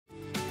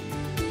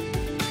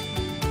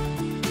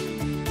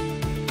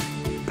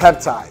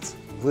Peptides.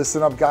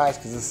 Listen up, guys,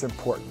 because this is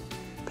important.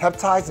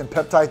 Peptides and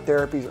peptide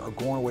therapies are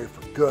going away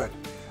for good.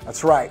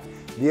 That's right.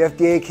 The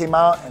FDA came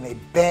out and they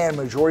banned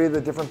majority of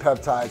the different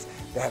peptides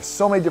that have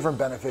so many different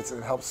benefits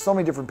and help so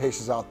many different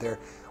patients out there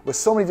with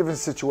so many different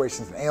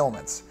situations and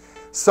ailments.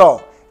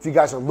 So, if you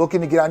guys are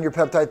looking to get on your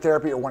peptide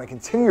therapy or want to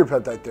continue your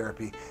peptide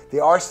therapy, they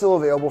are still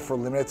available for a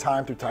limited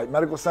time through Titan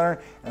Medical Center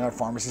and our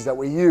pharmacies that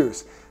we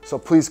use. So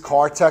please call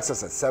or text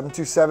us at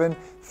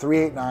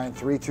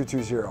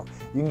 727-389-3220.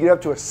 You can get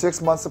up to a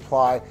 6-month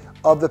supply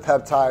of the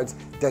peptides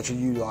that you're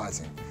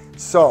utilizing.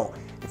 So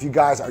if you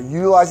guys are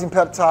utilizing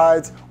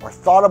peptides or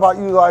thought about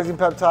utilizing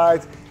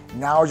peptides,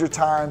 now is your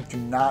time. Do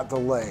not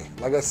delay.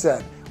 Like I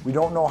said, we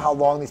don't know how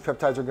long these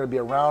peptides are going to be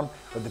around,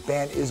 but the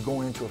ban is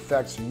going into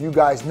effect, so you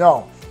guys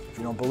know. If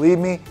you don't believe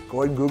me,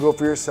 go ahead and Google it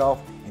for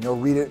yourself and you'll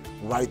read it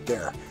right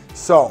there.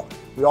 So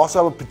we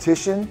also have a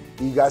petition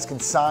that you guys can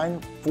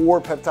sign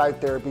for peptide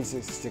therapies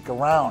to stick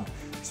around.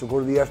 So go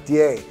to the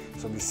FDA.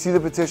 So if you see the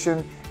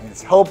petition and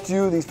it's helped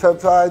you, these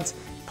peptides,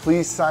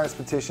 please sign this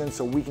petition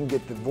so we can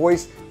get the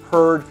voice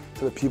heard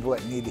to the people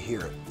that need to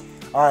hear it.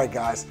 All right,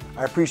 guys,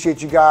 I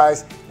appreciate you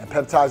guys, and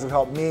peptides have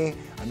helped me.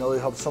 I know they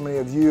helped so many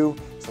of you,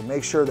 so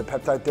make sure that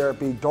peptide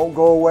therapy don't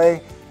go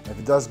away. And if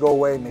it does go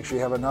away, make sure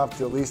you have enough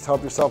to at least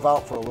help yourself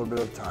out for a little bit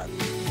of time.